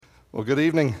Well, good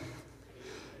evening.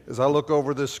 As I look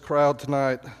over this crowd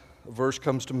tonight, a verse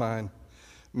comes to mind.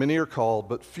 Many are called,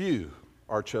 but few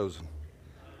are chosen.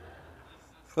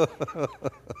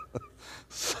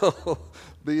 So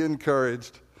be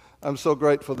encouraged. I'm so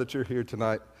grateful that you're here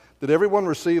tonight. Did everyone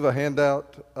receive a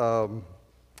handout of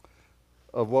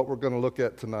what we're going to look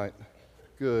at tonight?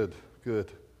 Good.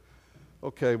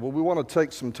 Okay, well, we want to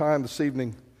take some time this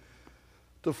evening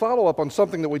to follow up on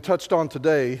something that we touched on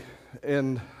today.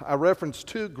 And I referenced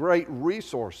two great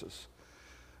resources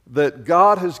that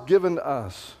God has given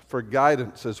us for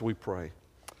guidance as we pray.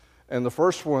 And the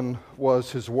first one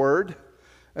was His Word,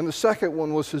 and the second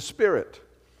one was His Spirit.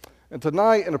 And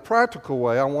tonight, in a practical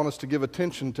way, I want us to give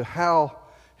attention to how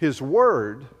His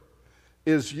Word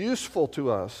is useful to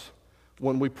us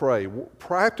when we pray.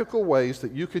 Practical ways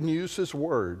that you can use His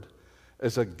Word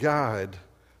as a guide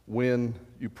when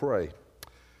you pray.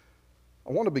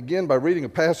 I want to begin by reading a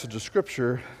passage of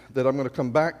Scripture that I'm going to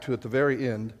come back to at the very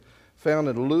end, found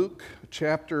in Luke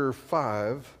chapter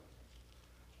 5,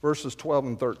 verses 12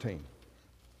 and 13.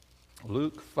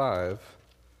 Luke 5,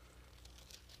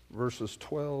 verses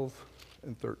 12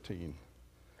 and 13.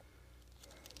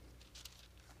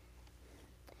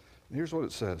 And here's what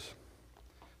it says.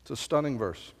 It's a stunning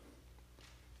verse.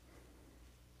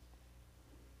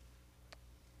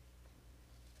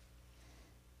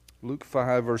 Luke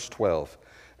 5, verse 12.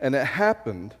 And it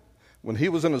happened when he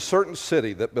was in a certain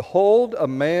city that, behold, a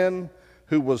man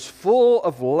who was full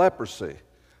of leprosy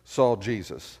saw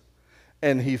Jesus.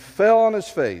 And he fell on his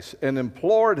face and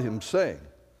implored him, saying,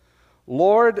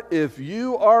 Lord, if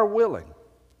you are willing,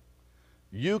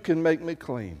 you can make me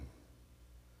clean.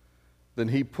 Then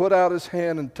he put out his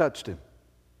hand and touched him,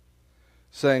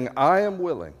 saying, I am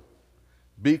willing,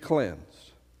 be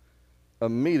cleansed.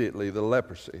 Immediately the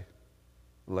leprosy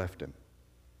left him.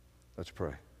 Let's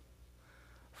pray.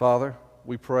 Father,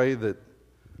 we pray that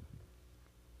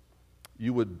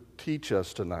you would teach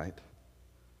us tonight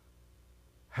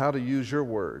how to use your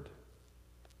word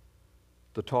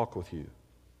to talk with you.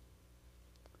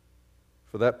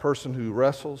 For that person who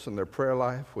wrestles in their prayer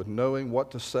life with knowing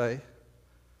what to say,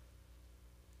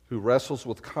 who wrestles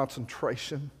with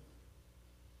concentration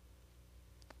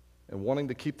and wanting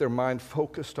to keep their mind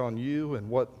focused on you and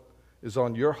what is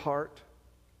on your heart,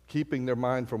 keeping their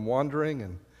mind from wandering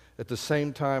and at the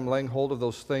same time laying hold of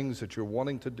those things that you're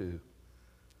wanting to do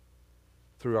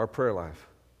through our prayer life.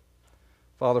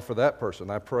 Father, for that person,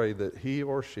 I pray that he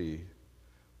or she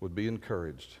would be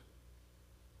encouraged.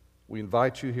 We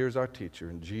invite you here as our teacher.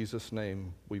 In Jesus'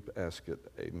 name we ask it.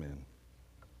 Amen.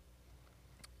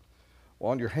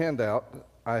 Well, on your handout,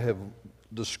 I have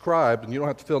described, and you don't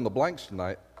have to fill in the blanks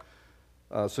tonight,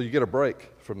 so you get a break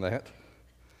from that.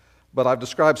 But I've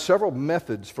described several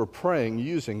methods for praying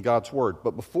using God's Word.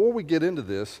 But before we get into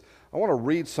this, I want to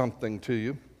read something to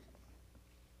you.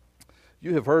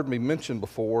 You have heard me mention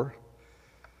before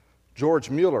George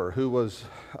Mueller, who was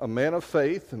a man of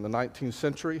faith in the 19th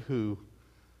century, who,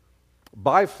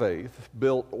 by faith,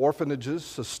 built orphanages,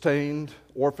 sustained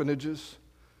orphanages,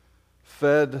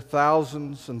 fed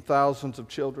thousands and thousands of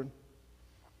children,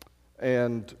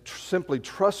 and simply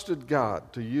trusted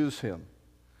God to use him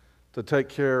to take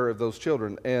care of those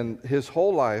children. And his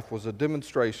whole life was a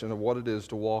demonstration of what it is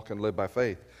to walk and live by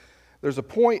faith. There's a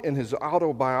point in his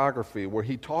autobiography where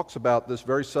he talks about this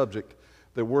very subject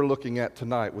that we're looking at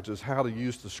tonight, which is how to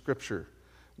use the Scripture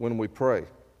when we pray.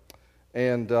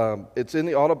 And it's in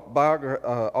the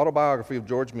autobiography of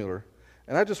George Mueller.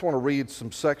 And I just want to read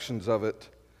some sections of it.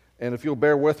 And if you'll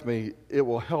bear with me, it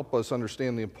will help us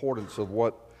understand the importance of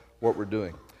what we're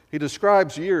doing. He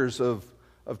describes years of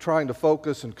trying to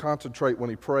focus and concentrate when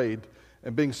he prayed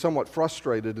and being somewhat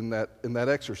frustrated in that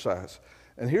exercise.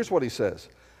 And here's what he says.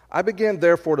 I began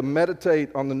therefore to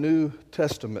meditate on the New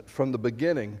Testament from the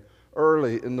beginning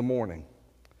early in the morning.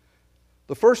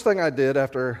 The first thing I did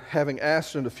after having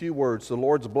asked in a few words the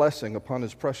Lord's blessing upon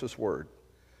His precious Word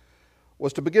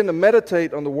was to begin to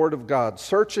meditate on the Word of God,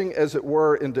 searching as it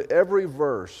were into every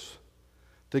verse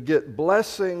to get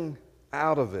blessing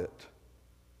out of it.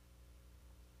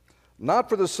 Not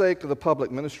for the sake of the public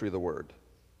ministry of the Word,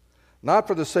 not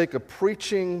for the sake of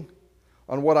preaching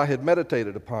on what I had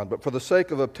meditated upon, but for the sake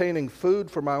of obtaining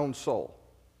food for my own soul.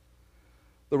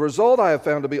 The result I have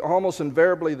found to be almost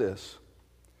invariably this,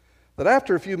 that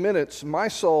after a few minutes, my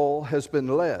soul has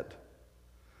been led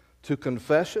to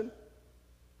confession,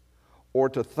 or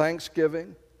to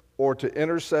thanksgiving, or to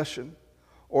intercession,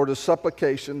 or to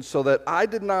supplication, so that I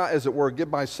did not, as it were, give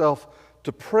myself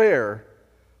to prayer,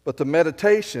 but to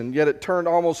meditation, yet it turned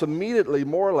almost immediately,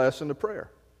 more or less, into prayer.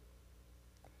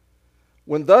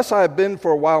 When thus I have been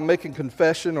for a while making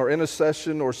confession or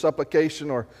intercession or supplication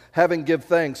or having give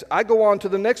thanks, I go on to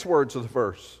the next words of the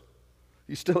verse.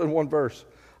 He's still in one verse.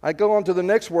 I go on to the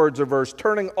next words of verse,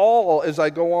 turning all as I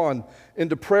go on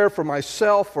into prayer for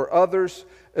myself or others,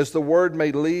 as the word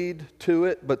may lead to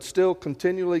it, but still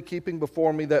continually keeping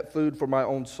before me that food for my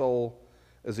own soul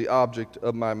as the object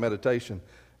of my meditation.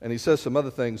 And he says some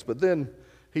other things, but then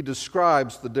he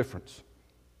describes the difference.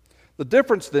 The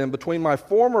difference then between my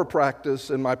former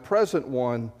practice and my present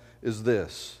one is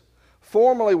this.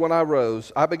 Formerly, when I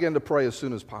rose, I began to pray as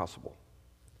soon as possible,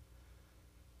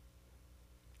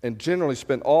 and generally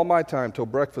spent all my time till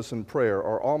breakfast in prayer,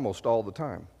 or almost all the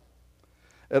time.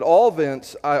 At all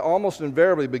events, I almost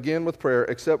invariably begin with prayer,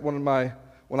 except when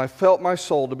I felt my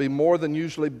soul to be more than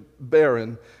usually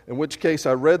barren, in which case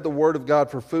I read the Word of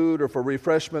God for food or for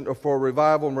refreshment or for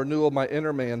revival and renewal of my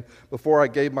inner man before I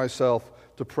gave myself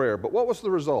to prayer. But what was the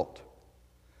result?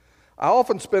 I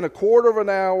often spent a quarter of an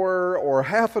hour or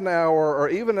half an hour or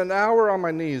even an hour on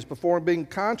my knees before being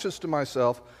conscious to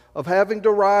myself of having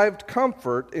derived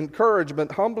comfort,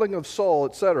 encouragement, humbling of soul,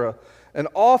 etc. And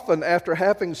often after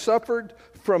having suffered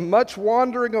from much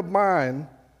wandering of mind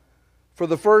for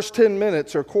the first 10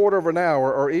 minutes or quarter of an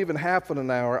hour or even half of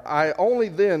an hour, I only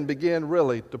then began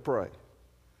really to pray.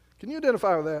 Can you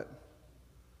identify with that?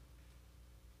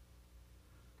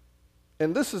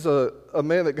 And this is a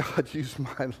man that God used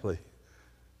mightily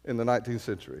in the 19th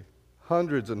century.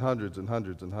 Hundreds and hundreds and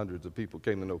hundreds and hundreds of people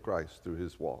came to know Christ through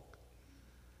his walk.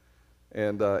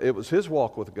 And it was his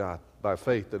walk with God by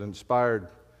faith that inspired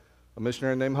a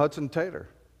missionary named Hudson Taylor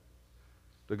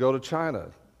to go to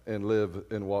China and live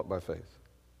and walk by faith.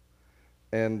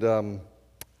 And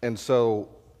so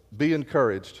be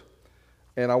encouraged.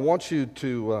 And I want you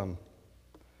to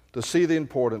see the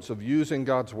importance of using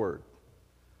God's Word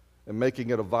and making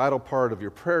it a vital part of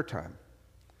your prayer time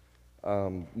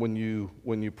when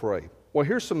you pray. Well,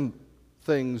 here's some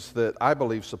things that I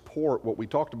believe support what we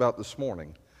talked about this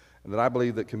morning and that I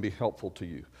believe that can be helpful to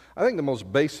you. I think the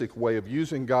most basic way of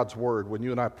using God's Word when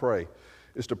you and I pray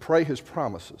is to pray His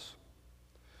promises,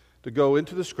 to go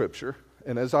into the Scripture,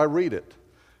 and as I read it,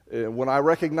 when I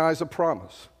recognize a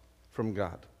promise from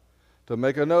God, to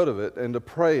make a note of it and to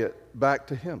pray it back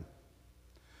to Him.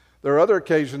 There are other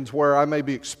occasions where I may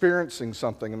be experiencing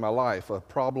something in my life, a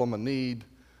problem, a need,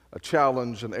 a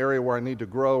challenge, an area where I need to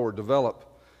grow or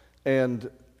develop, and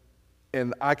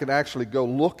I can actually go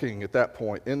looking at that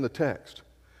point in the text,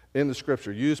 in the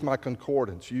Scripture, use my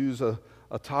concordance, use a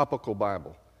topical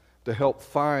Bible to help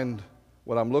find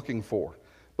what I'm looking for.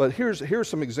 But here's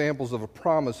some examples of a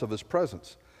promise of His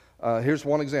presence. Here's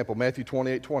one example, Matthew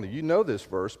 28:20. You know this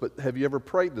verse, but have you ever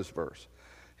prayed this verse?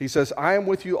 He says, I am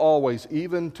with you always,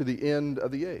 even to the end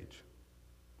of the age.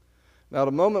 Now,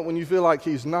 the moment when you feel like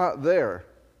He's not there,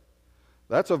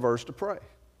 that's a verse to pray.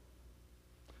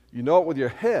 You know it with your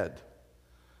head,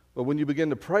 but when you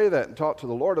begin to pray that and talk to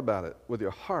the Lord about it with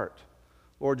your heart,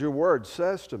 Lord, your Word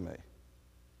says to me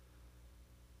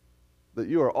that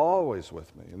you are always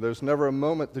with me, and there's never a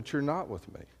moment that you're not with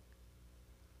me.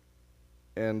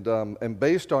 And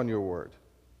based on your Word,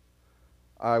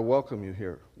 I welcome you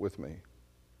here with me.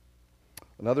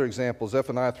 Another example is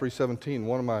Zephaniah 3:17,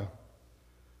 one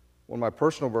of my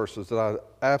personal verses that I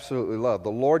absolutely love.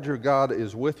 The Lord your God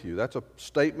is with you. That's a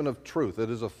statement of truth. It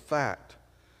is a fact,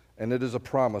 and it is a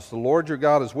promise. The Lord your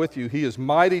God is with you. He is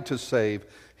mighty to save.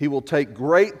 He will take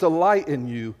great delight in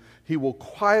you. He will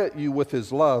quiet you with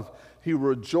His love. He will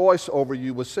rejoice over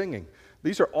you with singing.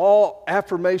 These are all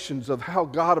affirmations of how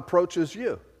God approaches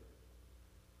you.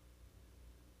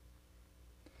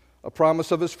 A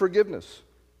promise of His forgiveness.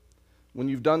 When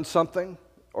you've done something,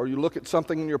 or you look at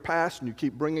something in your past and you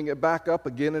keep bringing it back up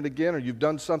again and again, or you've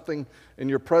done something in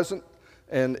your present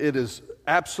and it is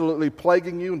absolutely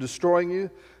plaguing you and destroying you,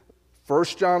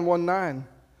 1 John 1:9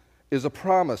 is a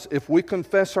promise. If we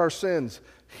confess our sins,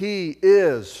 He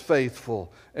is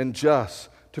faithful and just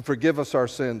to forgive us our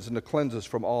sins and to cleanse us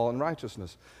from all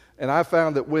unrighteousness. And I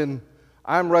found that when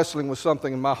I'm wrestling with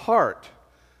something in my heart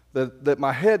that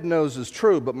my head knows is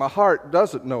true, but my heart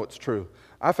doesn't know it's true,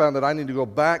 I found that I need to go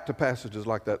back to passages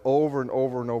like that over and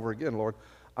over and over again. Lord,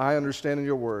 I understand in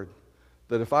your Word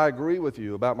that if I agree with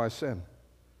you about my sin,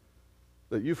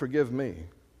 that you forgive me.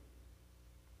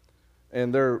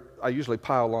 And I usually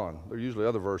pile on. There are usually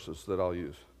other verses that I'll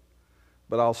use.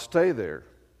 But I'll stay there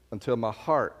until my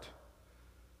heart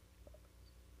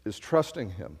is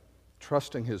trusting Him,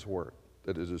 trusting His Word,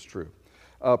 that it is true.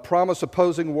 Promise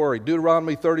opposing worry.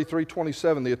 Deuteronomy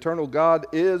 33:27. The eternal God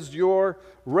is your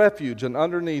refuge, and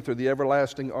underneath are the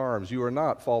everlasting arms. You are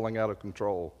not falling out of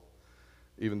control,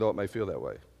 even though it may feel that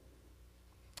way.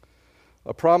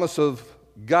 A promise of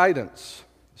guidance.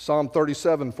 Psalm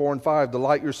 37, 4 and 5.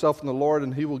 Delight yourself in the Lord,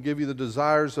 and He will give you the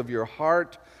desires of your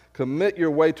heart. Commit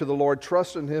your way to the Lord.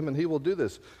 Trust in Him, and He will do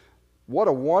this. What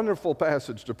a wonderful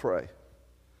passage to pray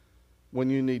when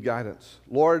you need guidance.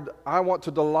 Lord, I want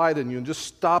to delight in you, and just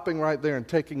stopping right there and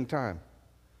taking time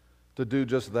to do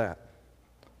just that.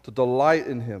 To delight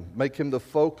in Him. Make Him the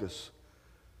focus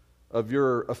of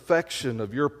your affection,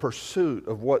 of your pursuit,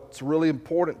 of what's really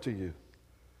important to you.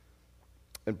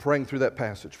 And praying through that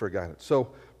passage for guidance.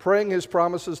 So, praying His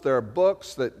promises, there are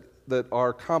books that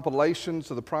are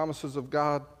compilations of the promises of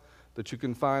God that you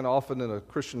can find often in a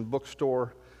Christian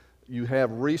bookstore. You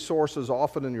have resources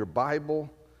often in your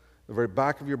Bible, the very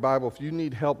back of your Bible. If you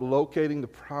need help locating the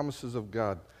promises of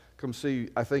God, come see,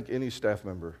 I think, any staff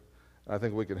member. I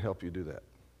think we can help you do that.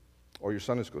 Or your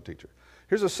Sunday school teacher.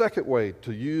 Here's a second way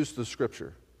to use the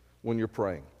Scripture when you're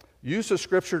praying. Use the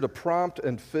Scripture to prompt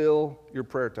and fill your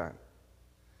prayer time.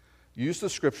 Use the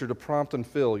Scripture to prompt and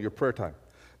fill your prayer time.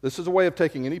 This is a way of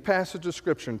taking any passage of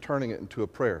Scripture and turning it into a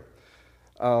prayer.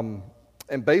 And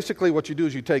basically what you do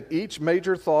is you take each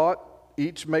major thought,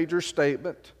 each major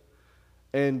statement,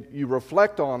 and you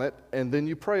reflect on it, and then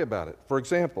you pray about it. For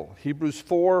example, Hebrews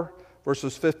 4,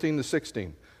 verses 15 to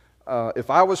 16. If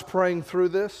I was praying through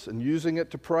this and using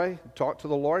it to pray, talk to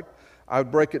the Lord, I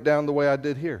would break it down the way I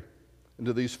did here,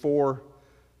 into these four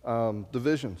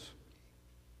divisions.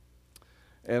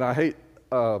 And I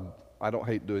don't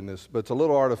hate doing this, but it's a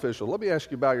little artificial. Let me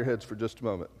ask you to bow your heads for just a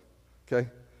moment, okay?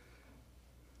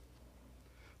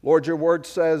 Lord, your word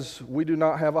says we do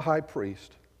not have a high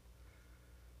priest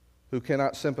who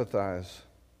cannot sympathize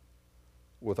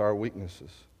with our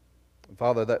weaknesses. And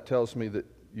Father, that tells me that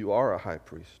you are a high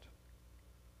priest.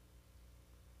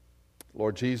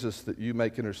 Lord Jesus, that you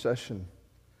make intercession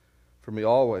for me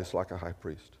always like a high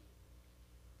priest.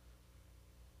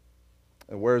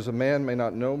 And whereas a man may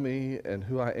not know me and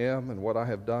who I am and what I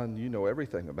have done, you know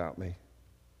everything about me.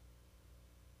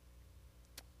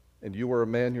 And you were a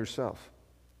man yourself.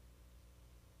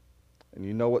 And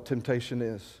you know what temptation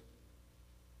is.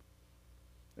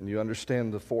 And you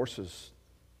understand the forces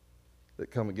that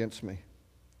come against me.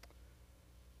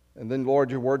 And then,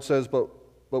 Lord, your word says, but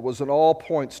was in all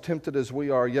points tempted as we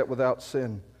are, yet without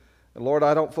sin. And Lord,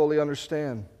 I don't fully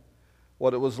understand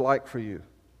what it was like for you.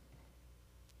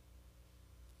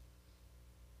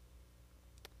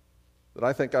 But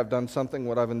I think I've done something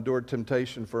when I've endured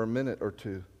temptation for a minute or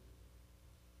two.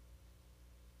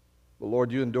 But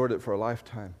Lord, you endured it for a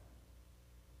lifetime.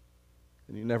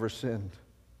 And you never sinned.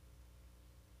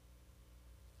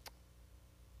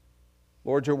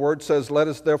 Lord, your word says, let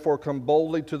us therefore come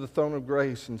boldly to the throne of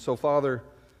grace. And so, Father,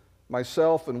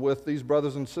 myself and with these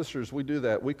brothers and sisters, we do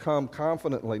that. We come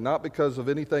confidently, not because of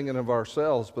anything in of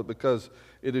ourselves, but because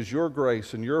it is your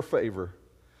grace and your favor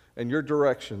and your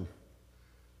direction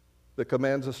that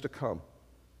commands us to come,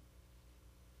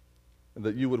 and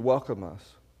that you would welcome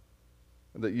us,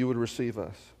 and that you would receive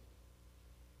us.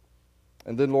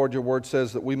 And then, Lord, your word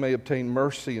says that we may obtain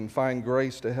mercy and find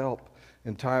grace to help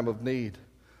in time of need.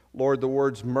 Lord, the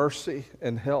words mercy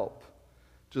and help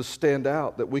just stand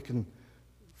out, that we can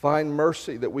find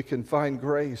mercy, that we can find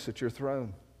grace at your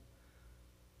throne.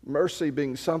 Mercy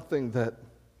being something that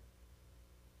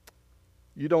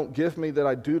you don't give me that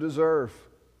I do deserve,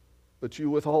 but you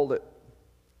withhold it.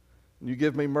 And you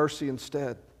give me mercy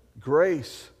instead.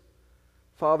 Grace,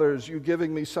 Father, is you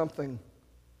giving me something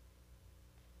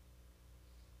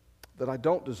that I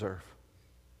don't deserve.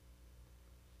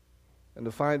 And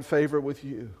to find favor with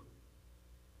you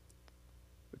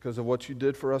because of what you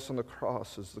did for us on the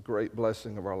cross is the great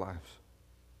blessing of our lives.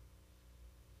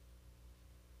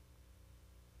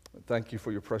 And thank you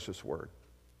for your precious word.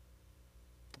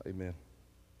 Amen.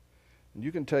 And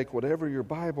you can take whatever your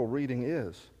Bible reading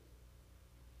is,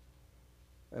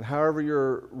 and however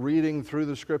you're reading through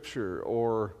the Scripture,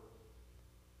 or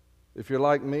if you're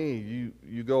like me,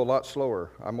 you go a lot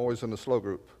slower. I'm always in the slow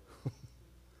group.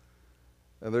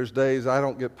 And there's days I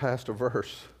don't get past a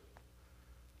verse.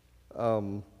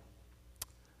 And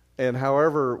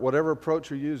however, whatever approach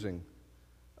you're using,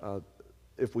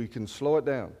 if we can slow it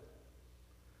down,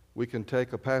 we can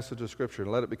take a passage of Scripture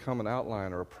and let it become an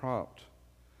outline or a prompt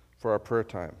for our prayer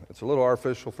time. It's a little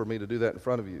artificial for me to do that in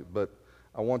front of you, but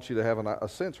I want you to have a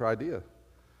sense or idea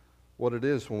what it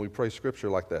is when we pray Scripture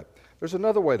like that. There's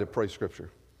another way to pray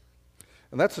Scripture,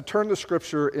 and that's to turn the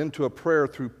Scripture into a prayer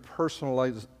through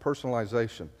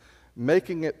personalization,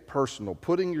 making it personal,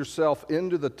 putting yourself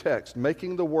into the text,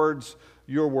 making the words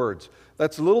your words.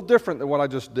 That's a little different than what I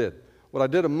just did. What I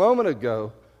did a moment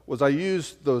ago was I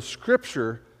used the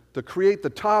Scripture to create the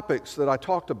topics that I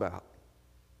talked about.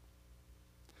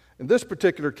 In this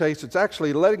particular case, it's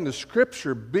actually letting the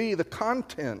Scripture be the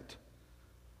content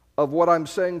of what I'm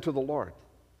saying to the Lord.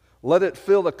 Let it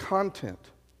fill the content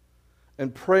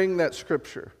and praying that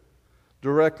Scripture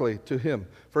directly to Him.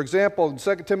 For example, in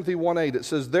 2 Timothy 1:8, it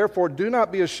says, "Therefore do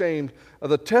not be ashamed of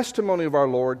the testimony of our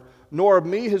Lord, nor of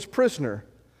me his prisoner,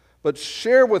 but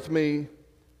share with me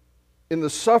in the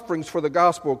sufferings for the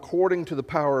gospel according to the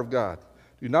power of God."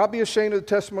 Do not be ashamed of the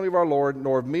testimony of our Lord,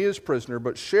 nor of me his prisoner,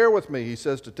 but share with me, he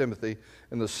says to Timothy,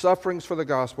 in the sufferings for the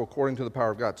gospel according to the power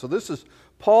of God. So this is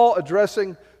Paul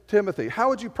addressing Timothy. How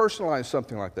would you personalize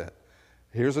something like that?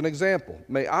 Here's an example.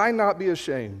 May I not be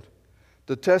ashamed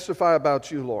to testify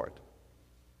about you, Lord,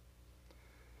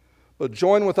 but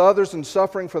join with others in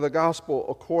suffering for the gospel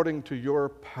according to your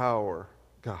power,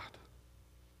 God.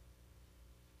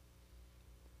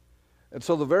 And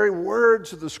so the very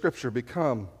words of the Scripture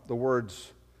become the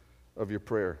words of your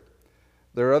prayer.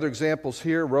 There are other examples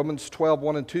here. Romans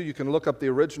 12:1 and 2. You can look up the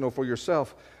original for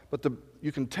yourself. But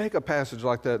you can take a passage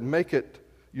like that and make it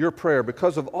your prayer.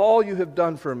 Because of all you have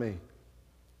done for me,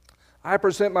 I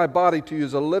present my body to you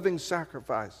as a living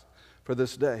sacrifice for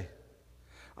this day.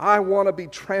 I want to be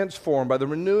transformed by the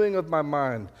renewing of my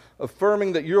mind,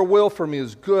 affirming that your will for me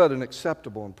is good and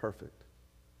acceptable and perfect.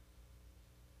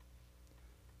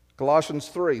 Colossians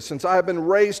 3, since I have been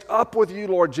raised up with you,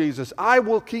 Lord Jesus, I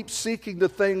will keep seeking the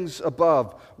things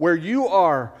above, where you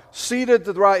are seated at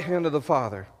the right hand of the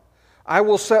Father. I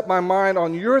will set my mind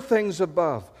on your things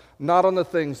above, not on the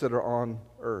things that are on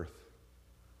earth.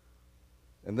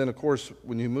 And then, of course,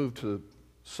 when you move to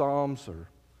Psalms or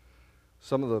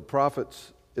some of the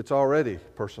prophets, it's already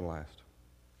personalized.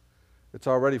 It's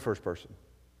already first person,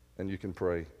 and you can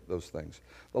pray those things.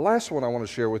 The last one I want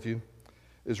to share with you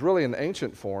is really an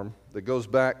ancient form that goes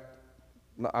back,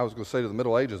 I was going to say to the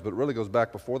Middle Ages, but it really goes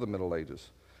back before the Middle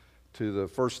Ages, to the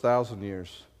first 1,000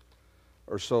 years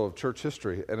or so of church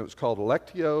history, and it was called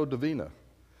Lectio Divina.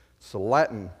 It's a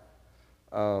Latin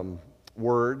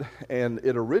word, and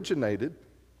it originated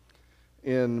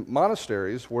in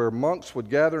monasteries where monks would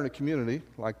gather in a community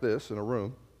like this, in a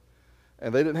room,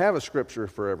 and they didn't have a scripture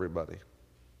for everybody.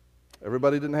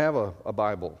 Everybody didn't have a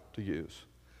Bible to use.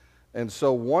 And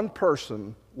so one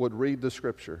person would read the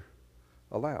Scripture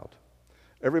aloud.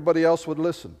 Everybody else would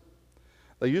listen.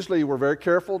 They usually were very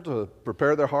careful to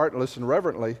prepare their heart and listen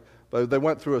reverently, but they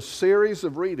went through a series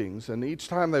of readings, and each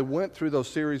time they went through those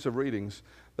series of readings,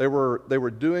 they were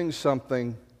doing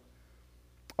something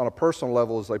on a personal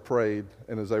level as they prayed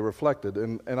and as they reflected.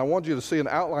 And I want you to see an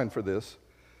outline for this.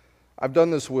 I've done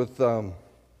this with,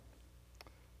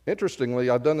 interestingly,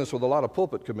 I've done this with a lot of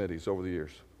pulpit committees over the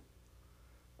years.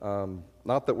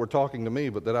 Not that we're talking to me,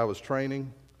 but that I was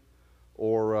training,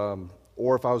 or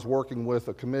if I was working with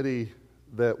a committee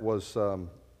that was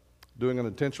doing an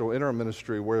intentional interim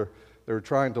ministry where they were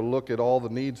trying to look at all the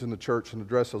needs in the church and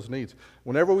address those needs.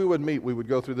 Whenever we would meet, we would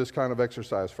go through this kind of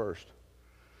exercise first.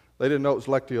 They didn't know it was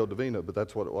Lectio Divina, but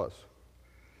that's what it was.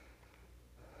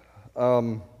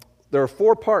 There are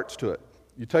 4 parts to it.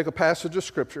 You take a passage of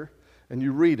Scripture, and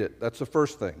you read it. That's the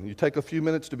first thing. You take a few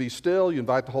minutes to be still. You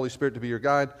invite the Holy Spirit to be your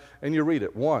guide, and you read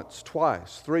it once,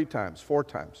 twice, 3 times, 4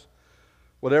 times.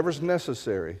 Whatever's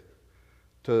necessary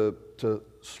to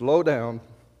slow down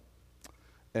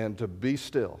and to be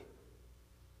still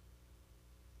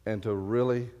and to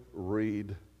really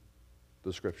read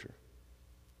the Scripture.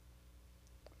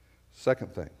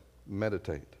 Second thing,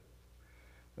 meditate.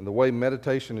 And the way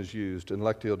meditation is used in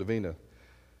Lectio Divina,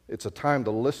 it's a time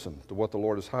to listen to what the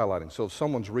Lord is highlighting. So if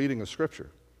someone's reading a Scripture,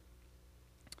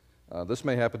 this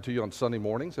may happen to you on Sunday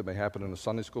mornings. It may happen in a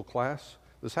Sunday school class.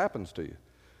 This happens to you.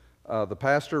 The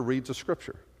pastor reads a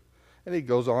Scripture, and he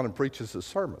goes on and preaches his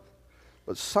sermon.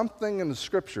 But something in the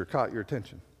Scripture caught your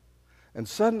attention. And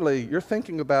suddenly you're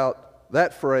thinking about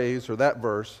that phrase or that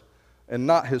verse and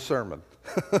not his sermon.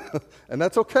 And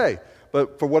that's okay.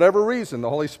 But for whatever reason, the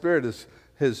Holy Spirit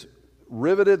has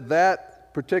riveted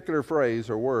that particular phrase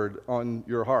or word on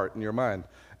your heart and your mind.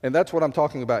 And that's what I'm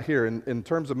talking about here in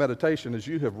terms of meditation. As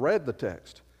you have read the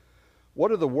text,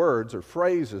 what are the words or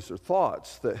phrases or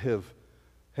thoughts that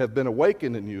have been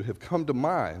awakened in you, have come to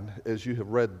mind as you have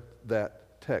read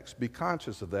that text? Be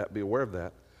conscious of that. Be aware of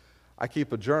that. I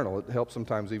keep a journal. It helps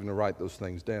sometimes even to write those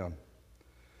things down.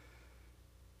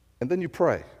 And then you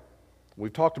pray.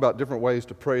 We've talked about different ways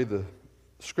to pray the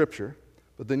Scripture.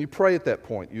 But then you pray at that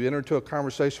point. You enter into a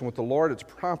conversation with the Lord. It's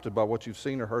prompted by what you've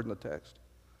seen or heard in the text.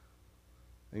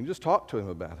 And you just talk to Him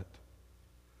about it.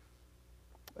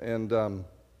 And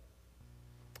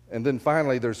then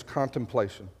finally, there's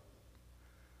contemplation.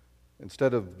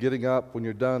 Instead of getting up when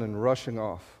you're done and rushing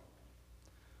off,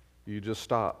 you just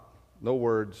stop. No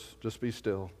words, just be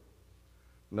still.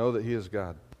 Know that He is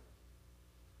God.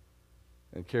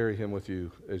 And carry Him with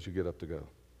you as you get up to go.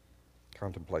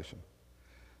 Contemplation.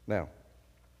 Now,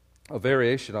 a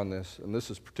variation on this, and this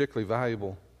is particularly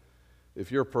valuable if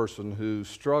you're a person who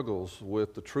struggles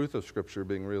with the truth of Scripture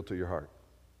being real to your heart.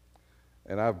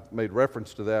 And I've made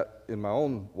reference to that in my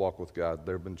own walk with God.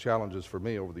 There have been challenges for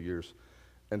me over the years.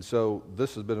 And so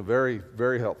this has been a very,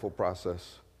 very helpful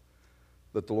process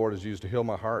that the Lord has used to heal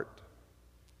my heart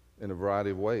in a variety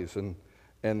of ways.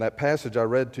 And that passage I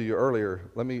read to you earlier,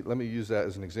 let me use that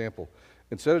as an example.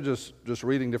 Instead of just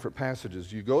reading different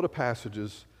passages, you go to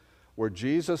passages where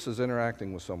Jesus is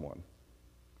interacting with someone.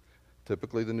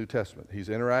 Typically the New Testament. He's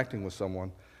interacting with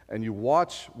someone, and you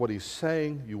watch what he's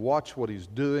saying, you watch what he's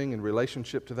doing in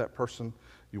relationship to that person,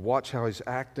 you watch how he's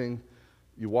acting,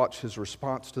 you watch his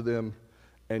response to them,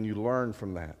 and you learn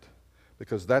from that.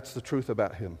 Because that's the truth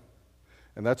about him.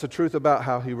 And that's the truth about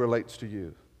how he relates to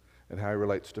you and how he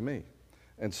relates to me.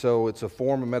 And so it's a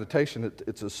form of meditation.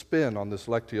 It's a spin on this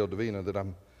Lectio Divina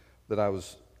that I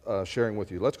was sharing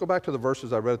with you. Let's go back to the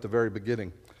verses I read at the very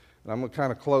beginning. And I'm going to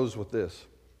kind of close with this.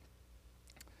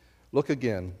 Look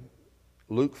again,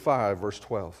 Luke 5, verse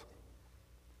 12.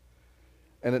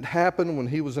 And it happened when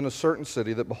he was in a certain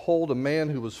city that, behold, a man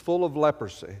who was full of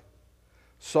leprosy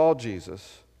saw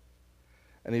Jesus,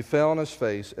 and he fell on his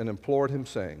face and implored him,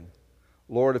 saying,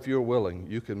 Lord, if you're willing,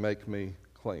 you can make me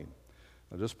clean.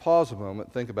 Now just pause a moment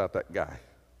and think about that guy.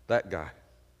 That guy.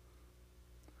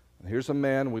 And here's a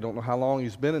man, we don't know how long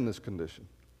he's been in this condition.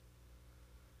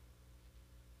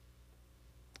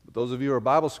 But those of you who are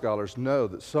Bible scholars know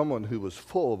that someone who was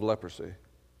full of leprosy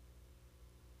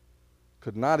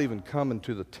could not even come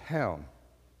into the town.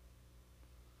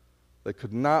 They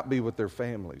could not be with their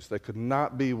families. They could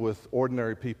not be with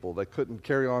ordinary people. They couldn't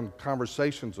carry on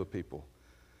conversations with people.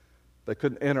 They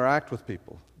couldn't interact with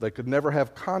people. They could never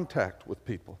have contact with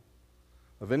people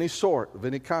of any sort, of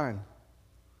any kind.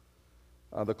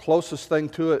 The closest thing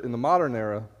to it in the modern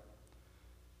era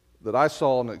that I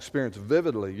saw and experienced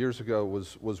vividly years ago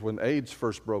was when AIDS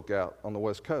first broke out on the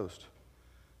West Coast.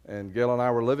 And Gail and I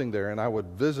were living there, and I would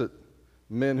visit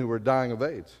men who were dying of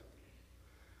AIDS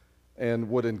and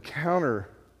would encounter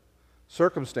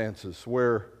circumstances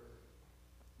where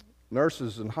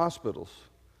nurses in hospitals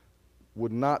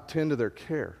would not tend to their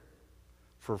care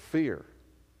for fear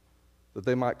that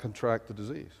they might contract the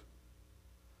disease.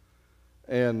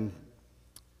 And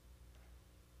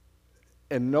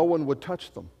no one would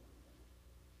touch them.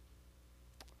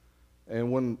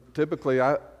 And when typically,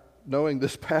 knowing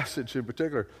this passage in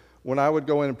particular, when I would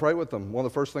go in and pray with them, one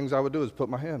of the first things I would do is put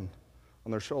my hand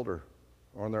on their shoulder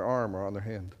or on their arm or on their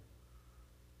hand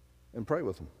and pray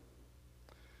with them.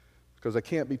 Because they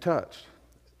can't be touched.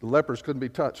 The lepers couldn't be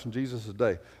touched in Jesus'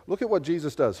 day. Look at what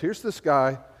Jesus does. Here's this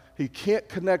guy. He can't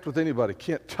connect with anybody,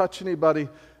 can't touch anybody.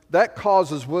 That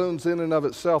causes wounds in and of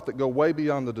itself that go way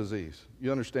beyond the disease.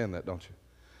 You understand that, don't you?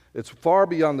 It's far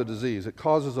beyond the disease. It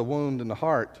causes a wound in the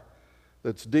heart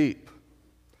that's deep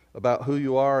about who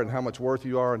you are and how much worth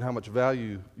you are and how much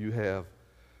value you have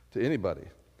to anybody.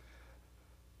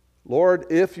 Lord,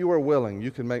 if you are willing,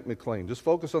 you can make me clean. Just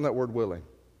focus on that word willing.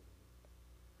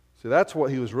 See, that's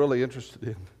what he was really interested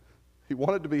in. He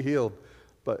wanted to be healed,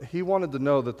 but he wanted to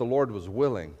know that the Lord was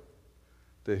willing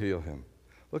to heal him.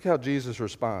 Look how Jesus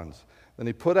responds. Then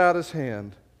he put out his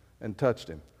hand and touched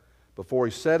him before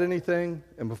he said anything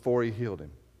and before he healed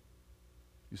him.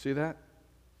 You see that?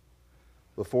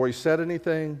 Before he said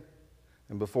anything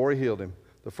and before he healed him,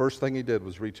 the first thing he did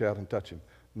was reach out and touch him.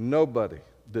 Nobody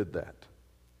did that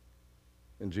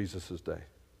in Jesus' day.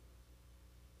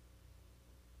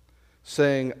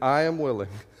 Saying, I am willing,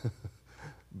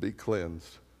 be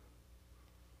cleansed.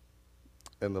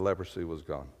 And the leprosy was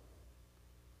gone.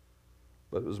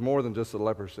 But it was more than just the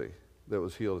leprosy that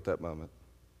was healed at that moment.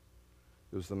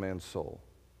 It was the man's soul.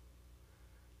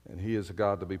 And he is a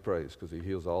God to be praised because he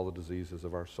heals all the diseases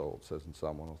of our soul, it says in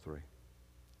Psalm 103.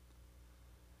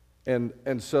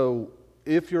 And so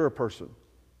if you're a person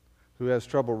who has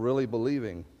trouble really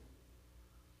believing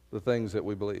the things that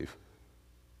we believe,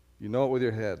 you know it with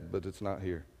your head, but it's not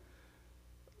here.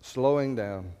 Slowing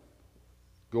down,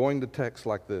 going to texts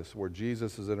like this where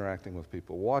Jesus is interacting with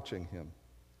people, watching him.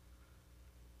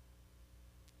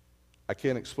 I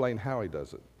can't explain how he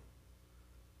does it.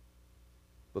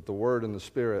 But the Word and the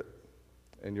Spirit,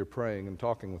 and you're praying and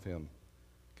talking with him,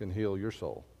 can heal your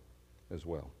soul as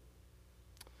well.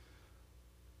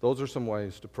 Those are some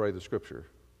ways to pray the Scripture.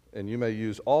 And you may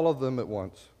use all of them at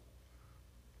once,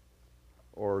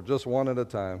 or just one at a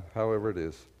time, however it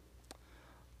is.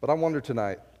 But I wonder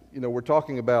tonight, we're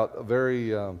talking about a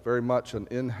very much an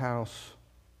in-house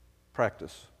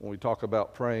practice when we talk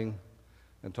about praying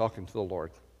and talking to the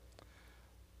Lord.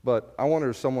 But I wonder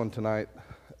if someone tonight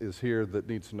is here that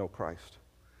needs to know Christ.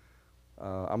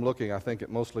 I'm looking, I think, at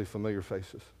mostly familiar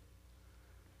faces.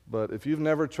 But if you've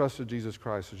never trusted Jesus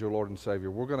Christ as your Lord and Savior,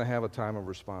 we're going to have a time of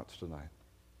response tonight.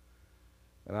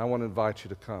 And I want to invite you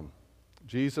to come.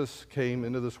 Jesus came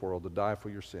into this world to die for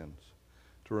your sins,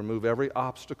 to remove every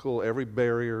obstacle, every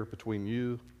barrier between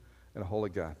you and a holy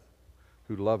God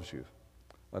who loves you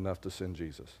enough to send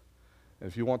Jesus. And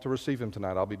if you want to receive him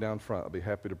tonight, I'll be down front. I'll be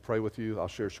happy to pray with you. I'll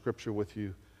share scripture with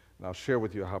you, and I'll share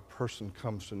with you how a person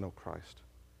comes to know Christ.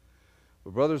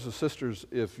 But brothers and sisters,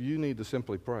 if you need to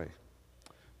simply pray,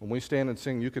 when we stand and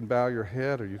sing, you can bow your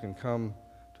head or you can come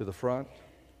to the front.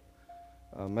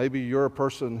 Maybe you're a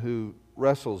person who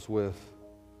wrestles with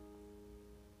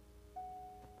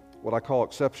what I call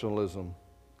exceptionalism.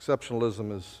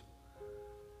 Exceptionalism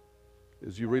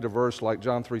is you read a verse like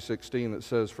John 3:16 that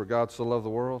says, "For God so loved the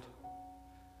world."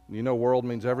 And you know world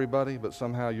means everybody, but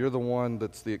somehow you're the one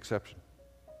that's the exception.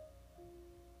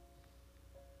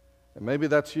 And maybe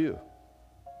that's you.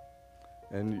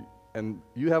 And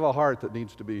you have a heart that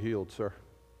needs to be healed, sir,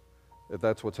 if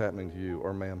that's what's happening to you,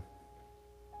 or ma'am.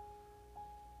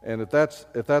 And if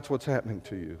that's what's happening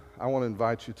to you, I want to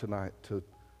invite you tonight to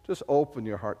just open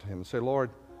your heart to him and say, "Lord,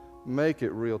 make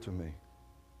it real to me.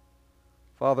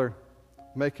 Father,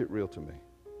 make it real to me.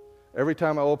 Every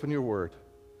time I open your word,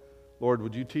 Lord,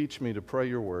 would you teach me to pray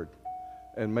your word,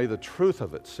 and may the truth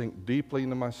of it sink deeply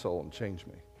into my soul and change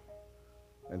me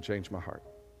and change my heart."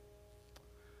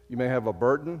 You may have a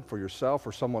burden for yourself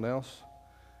or someone else,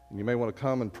 and you may want to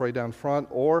come and pray down front,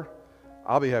 or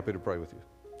I'll be happy to pray with you,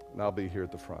 and I'll be here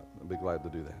at the front. I'll be glad to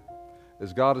do that.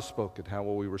 As God has spoken, how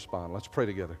will we respond? Let's pray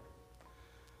together.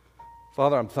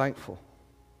 Father, I'm thankful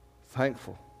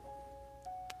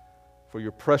for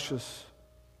your precious,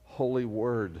 holy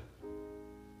word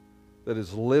that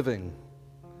is living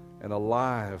and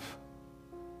alive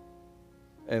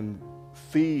and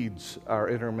feeds our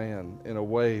inner man in a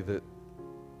way that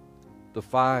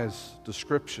defies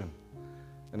description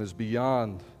and is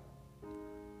beyond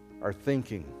our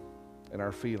thinking and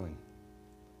our feeling.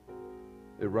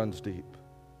 It runs deep.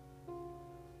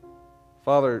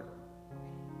 Father,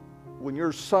 when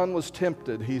your Son was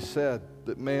tempted, he said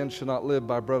that man should not live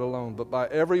by bread alone, but by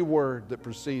every word that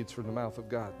proceeds from the mouth of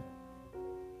God.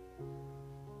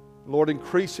 Lord,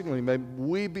 increasingly may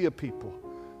we be a people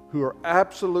who are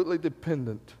absolutely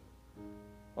dependent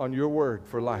on your word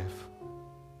for life.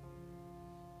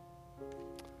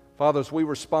 Father, as we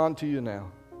respond to you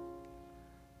now,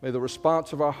 may the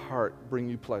response of our heart bring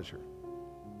you pleasure.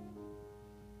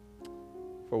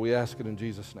 For we ask it in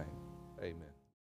Jesus' name. Amen.